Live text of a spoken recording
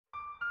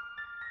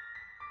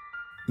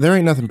There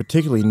ain't nothing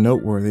particularly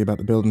noteworthy about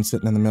the building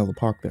sitting in the middle of the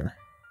park there.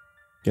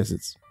 Guess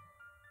it's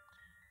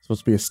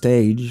supposed to be a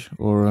stage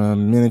or a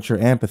miniature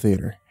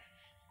amphitheater.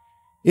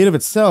 It of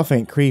itself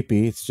ain't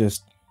creepy, it's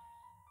just,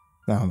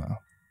 I don't know,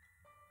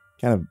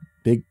 kind of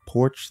big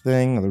porch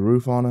thing with a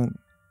roof on it.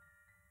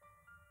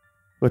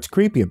 What's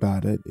creepy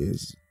about it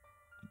is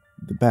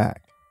the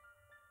back.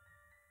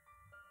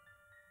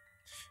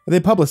 They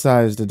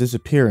publicized a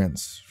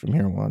disappearance from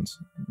here once.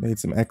 Made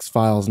some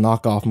X-Files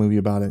knockoff movie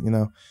about it, you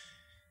know.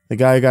 The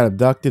guy who got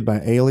abducted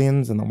by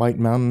aliens in the White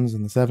Mountains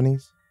in the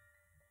 70s.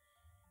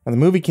 And the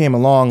movie came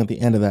along at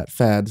the end of that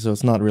fad, so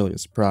it's not really a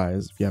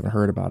surprise. If you haven't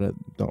heard about it,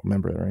 don't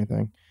remember it or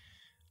anything.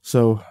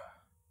 So,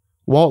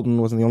 Walton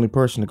wasn't the only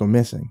person to go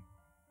missing.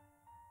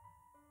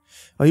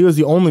 Well, he was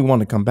the only one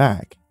to come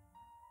back,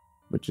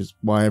 which is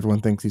why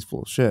everyone thinks he's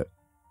full of shit.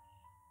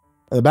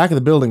 At the back of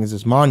the building is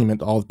this monument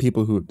to all the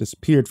people who have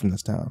disappeared from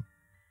this town.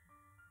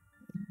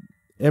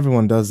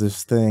 Everyone does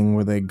this thing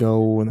where they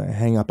go and they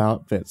hang up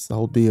outfits, the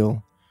whole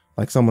deal,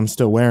 like someone's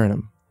still wearing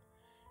them.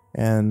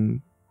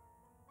 And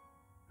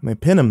they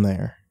pin them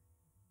there.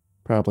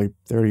 Probably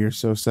 30 or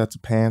so sets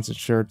of pants and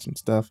shirts and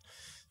stuff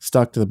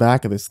stuck to the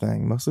back of this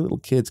thing, mostly little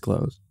kids'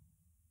 clothes.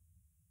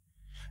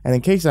 And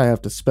in case I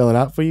have to spell it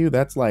out for you,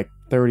 that's like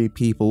 30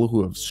 people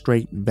who have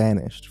straight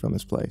vanished from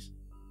this place.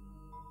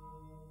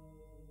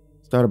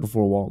 Started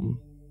before Walton.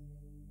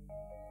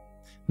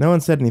 No one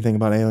said anything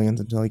about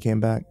aliens until he came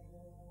back.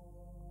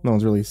 No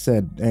one's really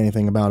said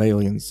anything about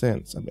aliens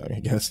since, I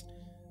guess.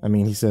 I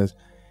mean, he says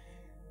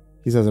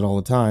it all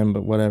the time,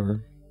 but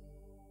whatever.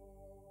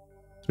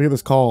 So we got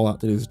this call out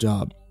to do this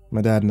job,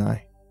 my dad and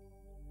I.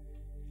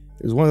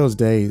 It was one of those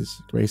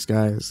days, gray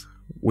skies,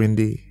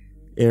 windy,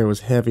 air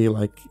was heavy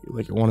like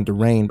it wanted to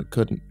rain but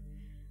couldn't.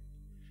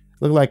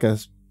 It looked like a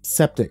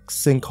septic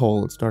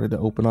sinkhole had started to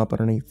open up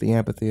underneath the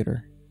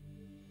amphitheater.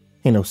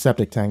 Ain't no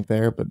septic tank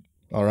there, but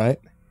alright.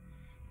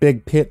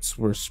 Big pits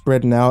were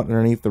spreading out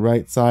underneath the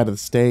right side of the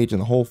stage,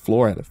 and the whole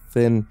floor had a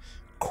thin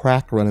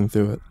crack running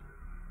through it.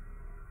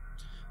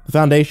 The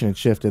foundation had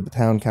shifted. The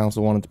town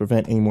council wanted to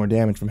prevent any more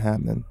damage from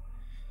happening.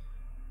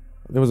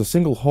 There was a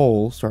single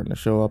hole starting to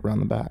show up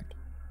around the back.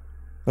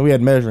 And we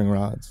had measuring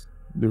rods.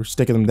 We were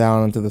sticking them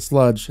down into the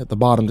sludge at the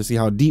bottom to see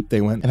how deep they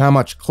went and how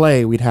much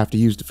clay we'd have to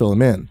use to fill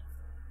them in.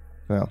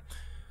 Well,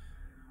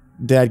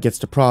 Dad gets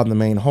to prod in the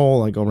main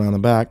hole. I go around the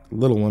back, the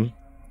little one,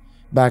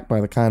 backed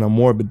by the kind of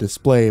morbid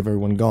display of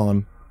everyone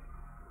gone.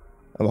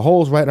 And the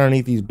hole's right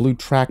underneath these blue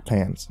track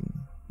pants and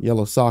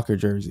yellow soccer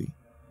jersey,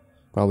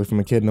 probably from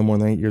a kid no more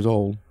than 8 years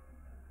old.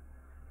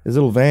 His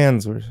little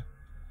vans are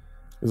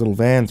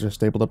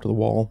stapled up to the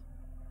wall.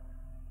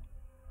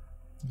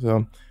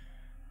 So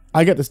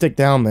I get to stick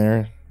down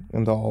there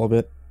into all of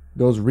it. It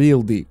goes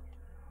real deep.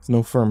 There's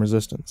no firm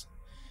resistance.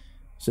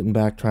 Sitting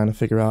back trying to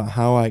figure out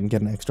how I can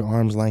get an extra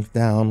arm's length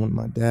down when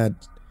my dad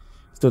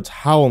stood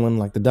howling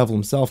like the devil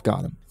himself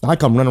got him. I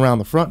come running around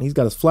the front and he's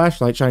got his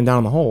flashlight shining down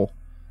on the hole.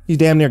 He's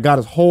damn near got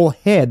his whole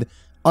head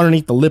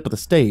underneath the lip of the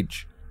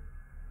stage.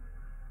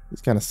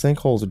 These kind of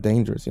sinkholes are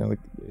dangerous. You know,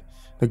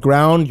 the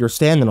ground you're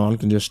standing on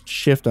can just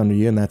shift under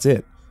you and that's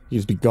it. You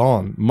just be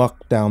gone.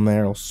 Muck down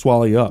there will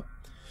swallow you up.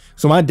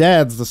 So my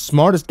dad's the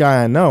smartest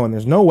guy I know, and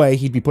there's no way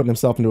he'd be putting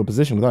himself into a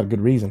position without a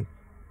good reason.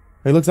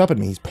 He looks up at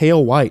me. He's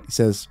pale white. He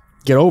says,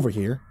 "Get over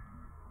here."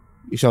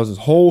 He shows his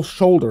whole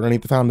shoulder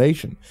underneath the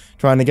foundation,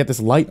 trying to get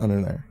this light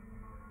under there.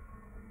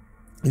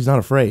 He's not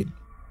afraid,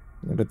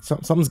 but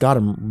something's got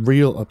him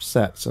real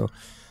upset. So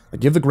I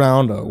give the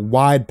ground a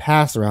wide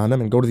pass around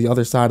him and go to the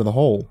other side of the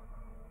hole.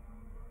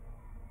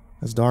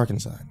 It's dark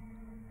inside.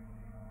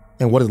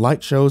 And what his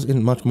light shows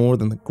isn't much more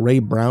than the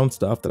gray-brown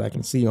stuff that I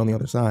can see on the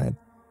other side.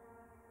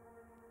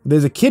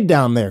 "There's a kid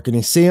down there. Can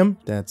you see him?"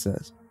 Dad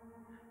says.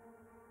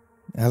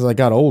 As I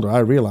got older, I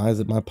realized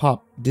that my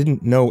pop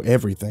didn't know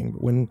everything,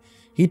 but when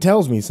he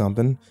tells me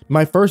something,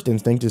 my first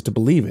instinct is to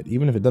believe it,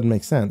 even if it doesn't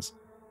make sense.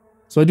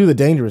 So I do the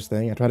dangerous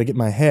thing. I try to get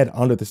my head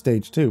under the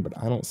stage too, but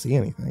I don't see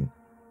anything.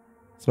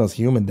 It smells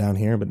humid down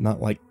here, but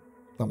not like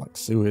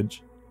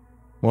sewage.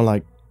 More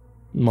like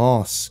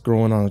moss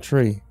growing on a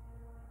tree.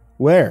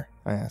 "Where?"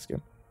 I ask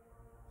him.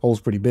 Hole's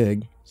pretty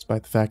big,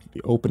 despite the fact that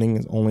the opening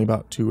is only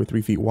about 2 or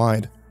 3 feet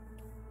wide.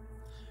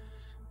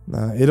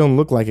 It don't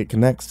look like it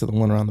connects to the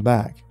one around the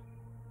back.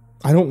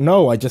 "I don't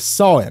know, I just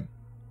saw him."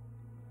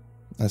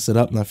 I sit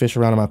up and I fish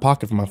around in my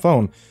pocket for my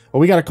phone. "Well,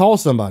 we gotta call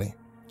somebody.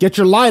 Get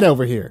your light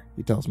over here,"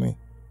 he tells me.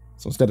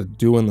 So instead of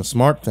doing the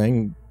smart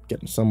thing,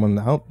 getting someone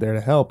out there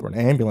to help or an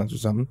ambulance or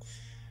something,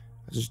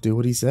 I just do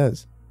what he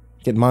says.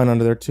 Get mine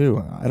under there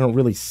too. I don't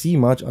really see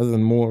much other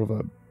than more of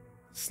a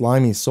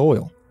slimy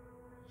soil.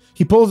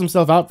 He pulls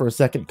himself out for a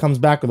second, comes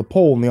back with a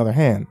pole in the other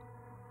hand.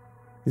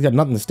 He's got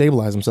nothing to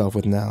stabilize himself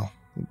with now.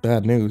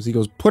 Bad news. He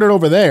goes, "Put it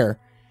over there,"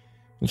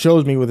 and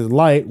shows me with his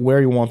light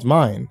where he wants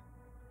mine.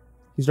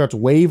 He starts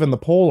waving the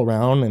pole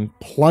around and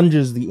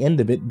plunges the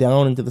end of it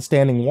down into the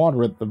standing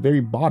water at the very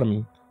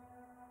bottom.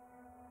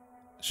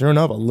 Sure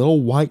enough, a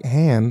little white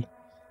hand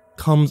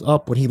comes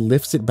up when he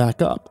lifts it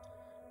back up.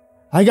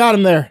 "I got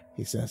him there,"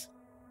 he says.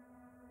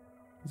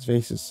 His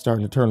face is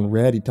starting to turn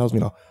red. He tells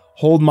me to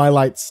hold my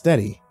light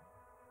steady.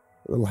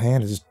 The little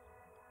hand is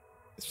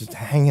just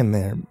hanging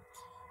there,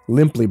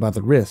 limply by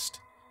the wrist.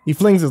 He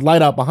flings his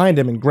light out behind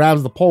him and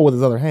grabs the pole with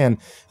his other hand.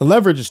 The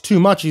leverage is too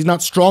much. He's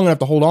not strong enough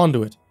to hold on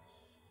to it.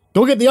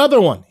 Go get the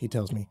other one, he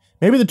tells me.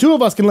 Maybe the two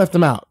of us can lift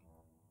him out.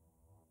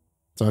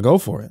 So I go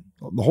for it.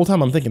 The whole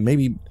time I'm thinking,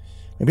 maybe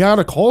I ought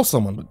to call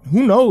someone, but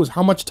who knows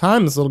how much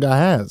time this little guy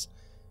has.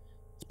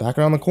 It's back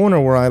around the corner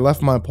where I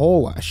left my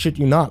pole. I shit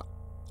you not.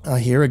 I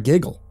hear a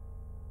giggle.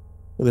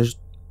 There's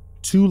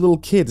two little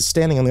kids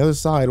standing on the other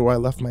side where I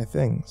left my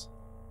things.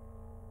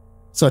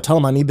 So I tell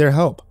them I need their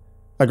help.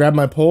 I grab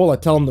my pole, I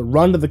tell them to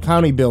run to the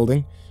county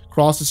building,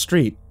 cross the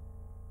street.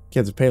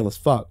 Kids are pale as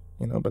fuck,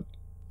 but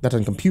that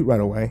doesn't compute right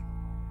away.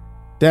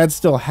 Dad's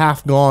still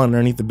half gone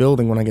underneath the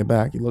building when I get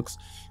back. He looks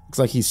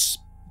like he's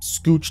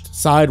scooched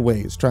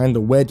sideways, trying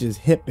to wedge his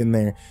hip in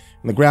there,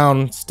 and the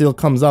ground still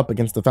comes up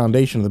against the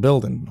foundation of the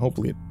building.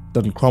 Hopefully it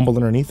doesn't crumble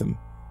underneath him.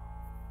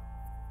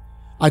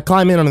 I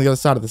climb in on the other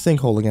side of the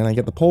sinkhole again. I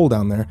get the pole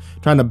down there,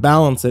 trying to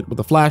balance it with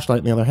the flashlight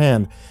in the other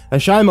hand. I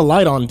shine the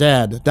light on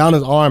Dad, down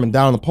his arm and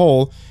down the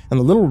pole, and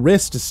the little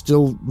wrist is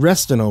still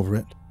resting over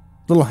it.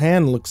 The little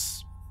hand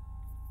looks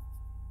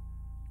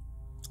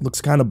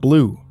kind of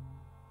blue.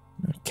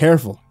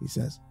 Careful, he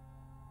says.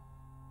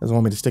 Doesn't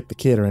want me to stick the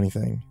kid or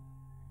anything.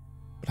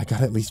 But I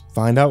gotta at least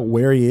find out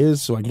where he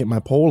is so I can get my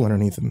pole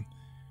underneath him.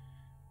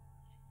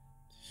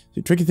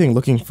 The tricky thing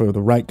looking for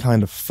the right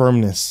kind of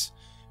firmness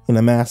in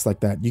a mass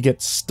like that. You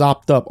get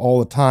stopped up all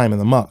the time in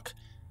the muck.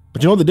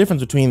 But you know the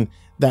difference between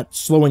that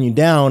slowing you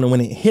down and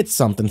when it hits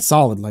something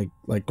solid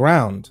like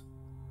ground.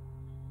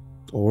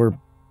 Or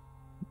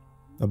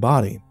a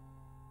body.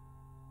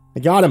 I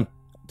got him,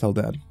 I tell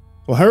Dad.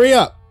 Well, hurry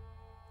up.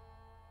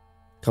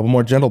 A couple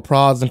more gentle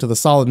prods into the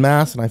solid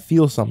mass and I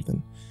feel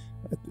something.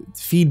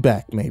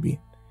 Feedback, maybe.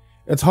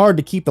 It's hard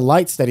to keep the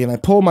light steady and I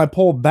pull my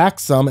pole back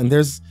some and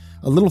there's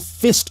a little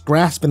fist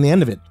grasping the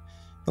end of it.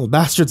 The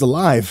bastard's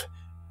alive.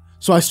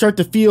 So I start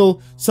to feel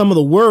some of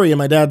the worry in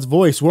my dad's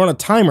voice. We're on a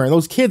timer, and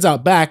those kids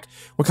out back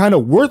were kind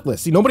of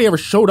worthless. See, nobody ever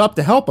showed up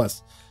to help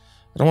us.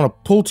 I don't want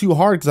to pull too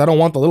hard because I don't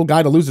want the little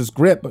guy to lose his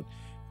grip, but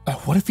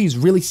what if he's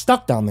really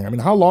stuck down there? I mean,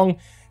 how long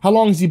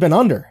has he been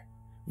under?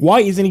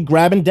 Why isn't he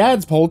grabbing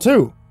Dad's pole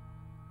too?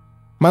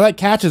 My light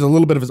catches a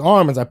little bit of his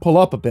arm as I pull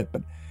up a bit,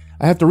 but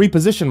I have to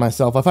reposition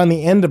myself. I find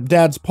the end of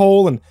Dad's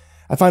pole, and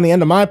I find the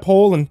end of my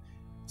pole, and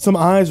some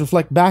eyes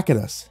reflect back at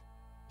us.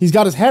 He's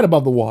got his head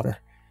above the water.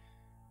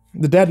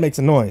 The dad makes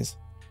a noise.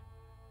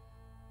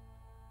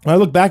 When I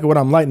look back at what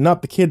I'm lighting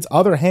up, the kid's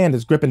other hand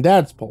is gripping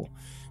Dad's pole.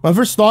 My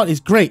first thought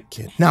is, great,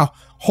 kid. Now,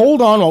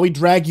 hold on while we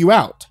drag you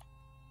out.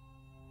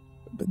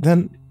 But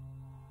then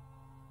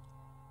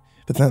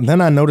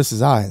I notice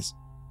his eyes.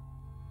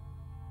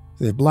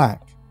 They're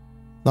black.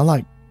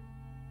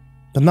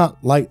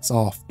 Not lights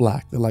off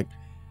black. They're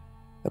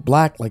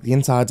black like the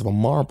insides of a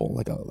marble,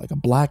 like a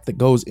black that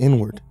goes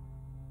inward.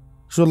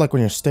 Sort of like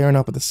when you're staring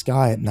up at the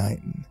sky at night.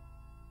 And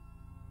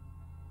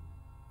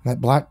that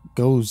black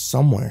goes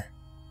somewhere.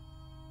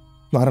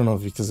 I don't know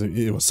if because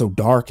it was so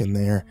dark in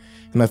there,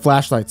 and my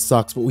flashlight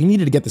sucks, but we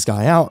needed to get this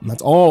guy out, and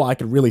that's all I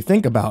could really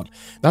think about.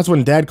 That's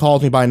when Dad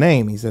calls me by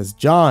name. He says,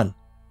 John.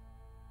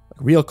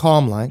 Real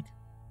calm like.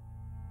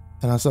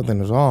 And I something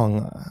was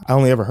wrong. I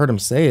only ever heard him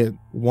say it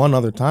one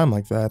other time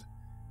like that.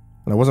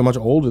 And I wasn't much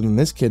older than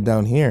this kid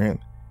down here, and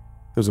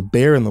there was a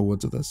bear in the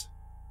woods with us.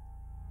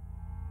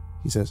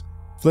 He says,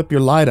 flip your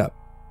light up.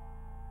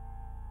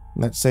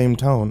 In that same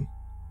tone.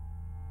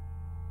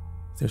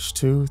 There's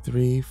 2,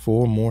 3,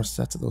 4 more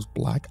sets of those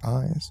black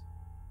eyes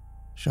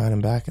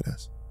shining back at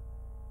us.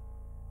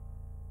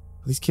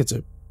 These kids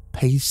are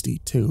pasty,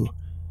 too.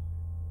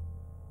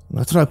 And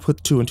that's when I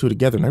put 2 and 2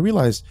 together, and I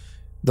realized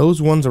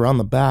those ones around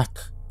the back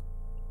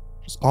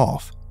was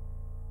off.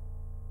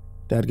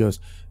 Dad goes,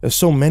 there's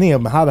so many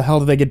of them, how the hell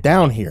did they get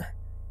down here?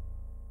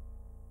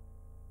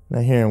 And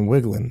I hear him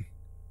wiggling.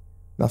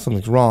 Now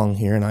something's wrong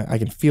here, and I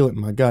can feel it in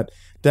my gut.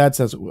 Dad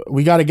says,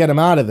 we gotta get him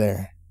out of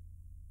there.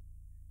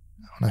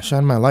 When I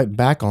shine my light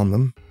back on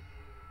them,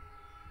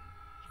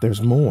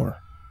 there's more.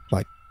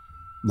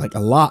 Like a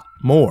lot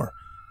more.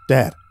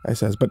 Dad, I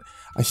says, but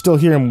I still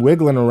hear him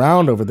wiggling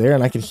around over there,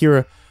 and I can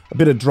hear a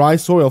bit of dry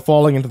soil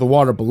falling into the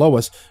water below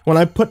us. When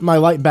I put my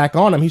light back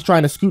on him, he's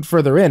trying to scoot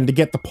further in to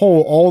get the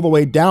pole all the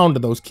way down to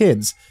those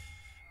kids.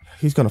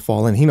 He's gonna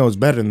fall in. He knows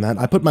better than that.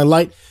 I put my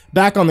light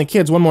back on the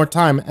kids one more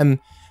time, and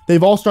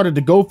they've all started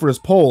to go for his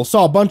pole.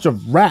 Saw a bunch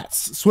of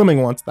rats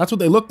swimming once. That's what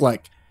they look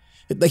like.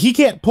 He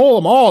can't pull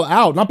them all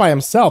out, not by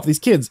himself. These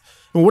kids,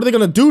 what are they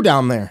gonna do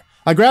down there?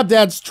 I grab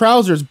Dad's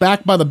trousers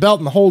back by the belt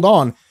and hold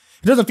on.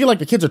 It doesn't feel like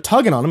the kids are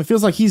tugging on him. It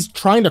feels like he's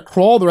trying to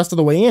crawl the rest of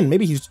the way in.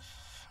 Maybe he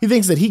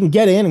thinks that he can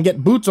get in and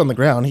get boots on the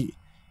ground.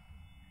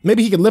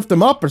 Maybe he could lift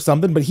them up or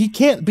something, but he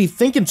can't be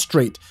thinking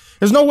straight.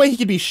 There's no way he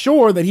could be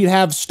sure that he'd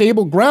have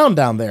stable ground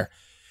down there.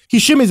 He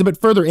shimmies a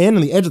bit further in,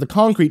 and the edge of the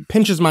concrete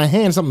pinches my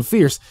hand, something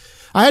fierce.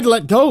 I had to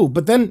let go,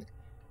 but then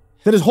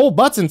his whole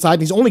butt's inside,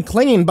 and he's only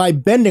clinging by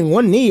bending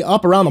one knee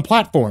up around the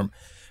platform.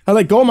 I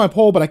let go of my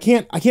pole, but I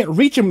can't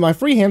reach him with my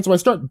free hand, so I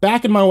start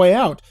backing my way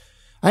out.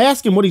 I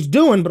ask him what he's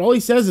doing, but all he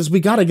says is, "We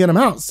gotta get him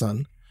out,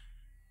 son."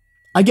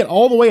 I get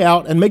all the way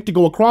out and make to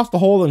go across the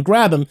hole and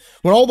grab him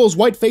when all those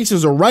white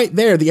faces are right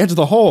there at the edge of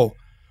the hole.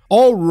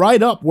 All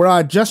right up where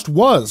I just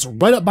was,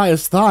 right up by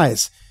his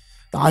thighs.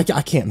 I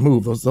can't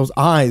move. Those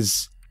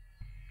eyes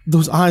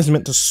are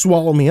meant to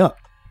swallow me up.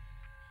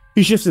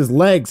 He shifts his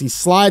legs, he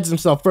slides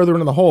himself further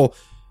into the hole,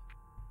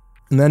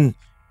 and then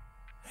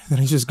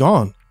he's just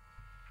gone.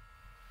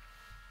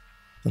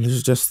 And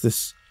there's just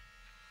this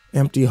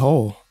empty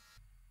hole.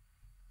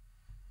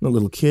 No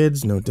little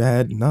kids, no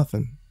dad,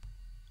 nothing.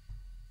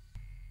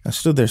 I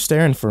stood there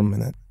staring for a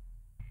minute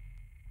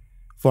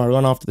before I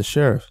run off to the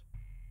sheriff.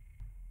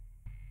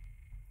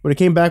 When he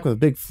came back with a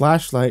big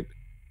flashlight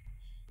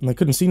and they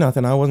couldn't see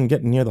nothing, I wasn't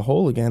getting near the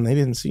hole again. They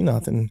didn't see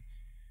nothing. And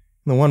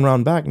the one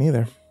round back,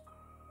 neither.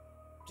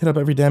 Hit up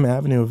every damn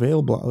avenue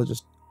available.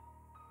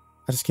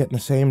 I just getting the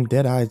same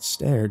dead-eyed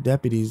stare.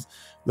 Deputies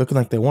looking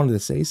like they wanted to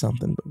say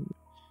something, but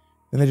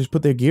then they just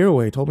put their gear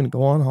away, told me to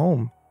go on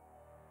home.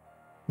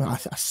 I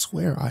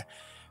swear, I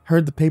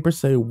heard the paper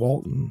say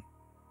Walton.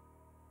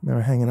 They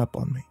were hanging up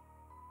on me.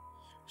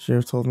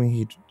 Sheriff told me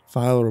he'd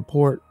file a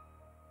report.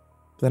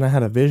 Then I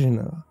had a vision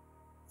of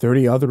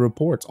 30 other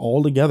reports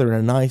all together in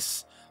a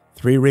nice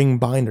 3-ring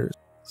binder.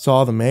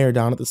 Saw the mayor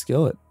down at the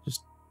skillet.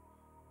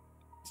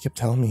 He kept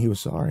telling me he was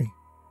sorry.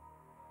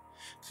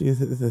 See,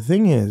 the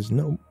thing is,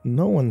 no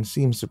one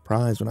seemed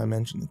surprised when I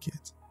mentioned the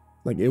kids.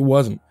 Like, it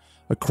wasn't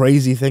a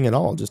crazy thing at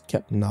all. Just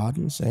kept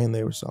nodding, saying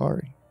they were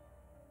sorry.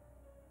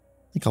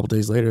 A couple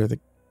days later, the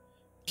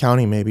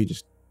county maybe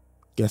just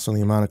guessed on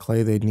the amount of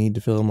clay they'd need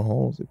to fill in the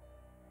holes. They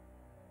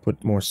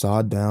put more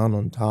sod down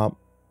on top.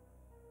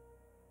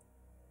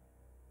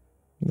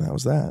 And that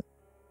was that.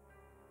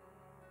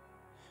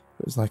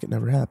 It was like it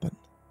never happened.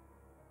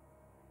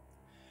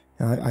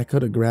 And I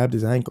could have grabbed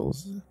his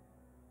ankles,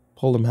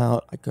 pulled him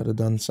out. I could have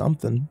done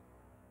something.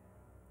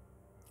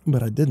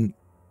 But I didn't.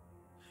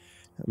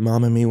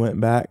 Mom and me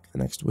went back the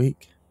next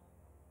week.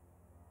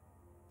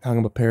 Hung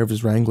him a pair of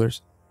his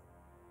Wranglers.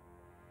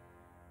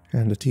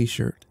 And a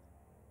t-shirt.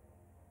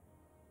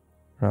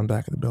 Around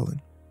back of the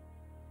building.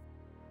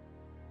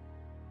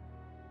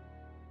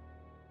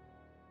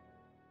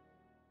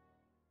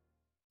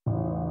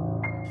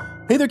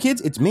 Hey there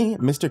kids, it's me,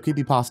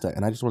 MrCreepyPasta,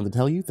 and I just wanted to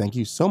tell you thank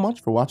you so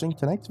much for watching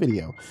tonight's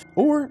video,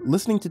 or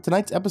listening to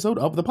tonight's episode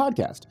of the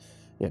podcast.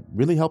 It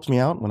really helps me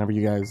out whenever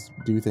you guys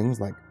do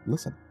things like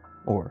listen,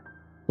 or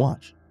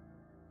watch.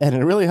 And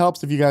it really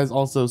helps if you guys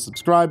also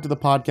subscribe to the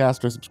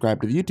podcast, or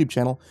subscribe to the YouTube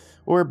channel,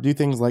 or do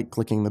things like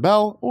clicking the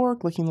bell, or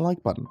clicking the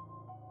like button.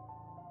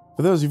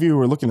 For those of you who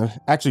are looking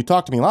to actually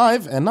talk to me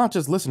live, and not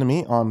just listen to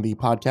me on the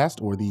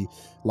podcast, or the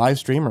live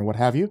stream, or what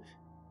have you,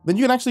 then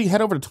you can actually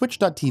head over to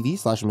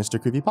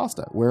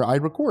twitch.tv/MrCreepyPasta, where I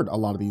record a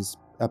lot of these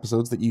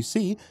episodes that you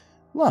see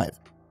live.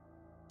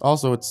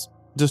 Also, it's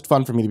just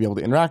fun for me to be able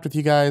to interact with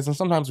you guys, and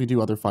sometimes we do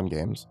other fun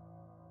games.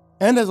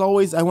 And as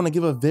always, I want to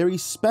give a very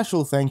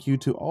special thank you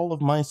to all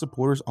of my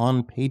supporters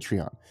on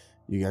Patreon.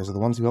 You guys are the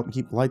ones who help me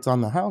keep the lights on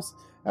in the house,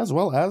 as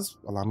well as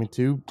allow me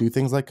to do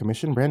things like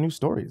commission brand new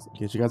stories. In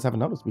case you guys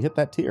haven't noticed, we hit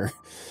that tier.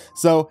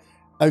 So,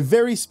 a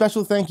very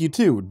special thank you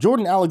to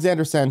Jordan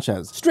Alexander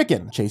Sanchez,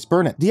 Stricken, Chase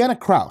Burnett, Deanna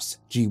Kraus,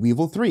 G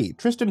Weevil 3,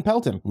 Tristain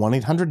Pelton,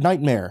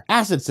 1-800-Nightmare,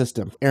 Acid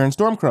System, Aaron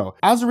Stormcrow,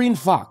 Azurine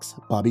Fox,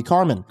 Bobby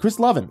Karman, Chris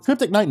Lovins,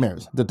 Cryptic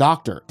Nightmares, The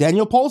Doctor,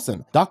 Daniel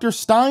Polson, Dr.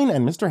 Stein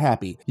and Mr.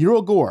 Happy,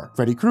 Eurogore,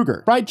 Freddy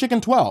Krueger, Fried Chicken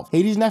 12,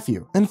 Hades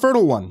Nephew,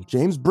 InfernalOne,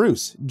 James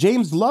Bruce,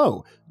 James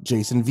Lowe,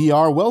 Jason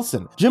VR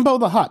Wilson,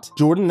 JimboTheHutt,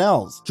 Jordan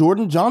Nells,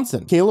 Jordan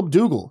Johnson, Caleb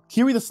Dougal,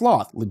 Kiri the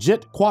Sloth,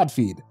 Legit Quad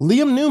Feed,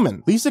 Liam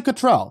Newman, Lisa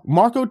Cottrell,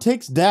 Marco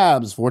Takes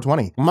Dabs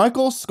 420,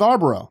 Michael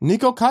Scharbrough,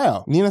 Nico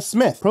Kayo, Nina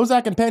Smith,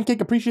 Prozac and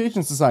Pancake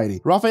Appreciation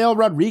Society, Rafael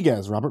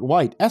Rodriguez, Robert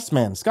White,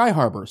 S-Man, Sky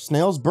Harbor,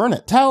 Snails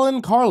Burnett,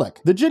 Talon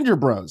Karlik, The Ginger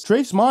Bros,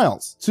 Trace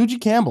Miles,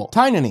 Tsuji Campbell,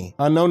 Tynannie,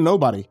 Unknown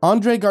Nobody,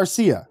 Andre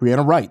Garcia,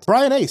 Brianna Wright,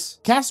 Brian Ace,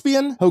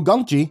 Caspian,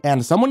 hogunkji,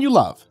 and Someone You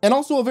Love. And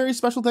also a very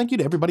special thank you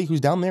to everybody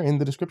who's down there in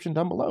the description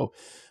down below.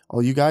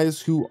 All you guys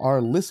who are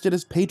listed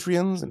as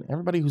Patreons and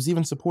everybody who's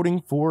even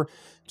supporting for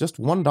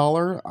just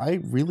 $1,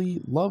 I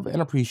really love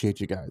and appreciate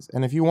you guys.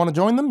 And if you want to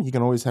join them, you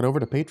can always head over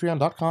to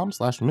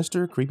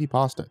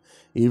patreon.com/MrCreepyPasta.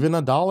 Even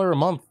 $1 a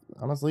month,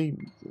 honestly,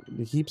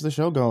 it keeps the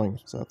show going.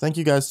 So thank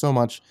you guys so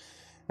much.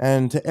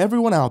 And to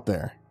everyone out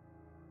there,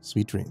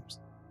 sweet dreams.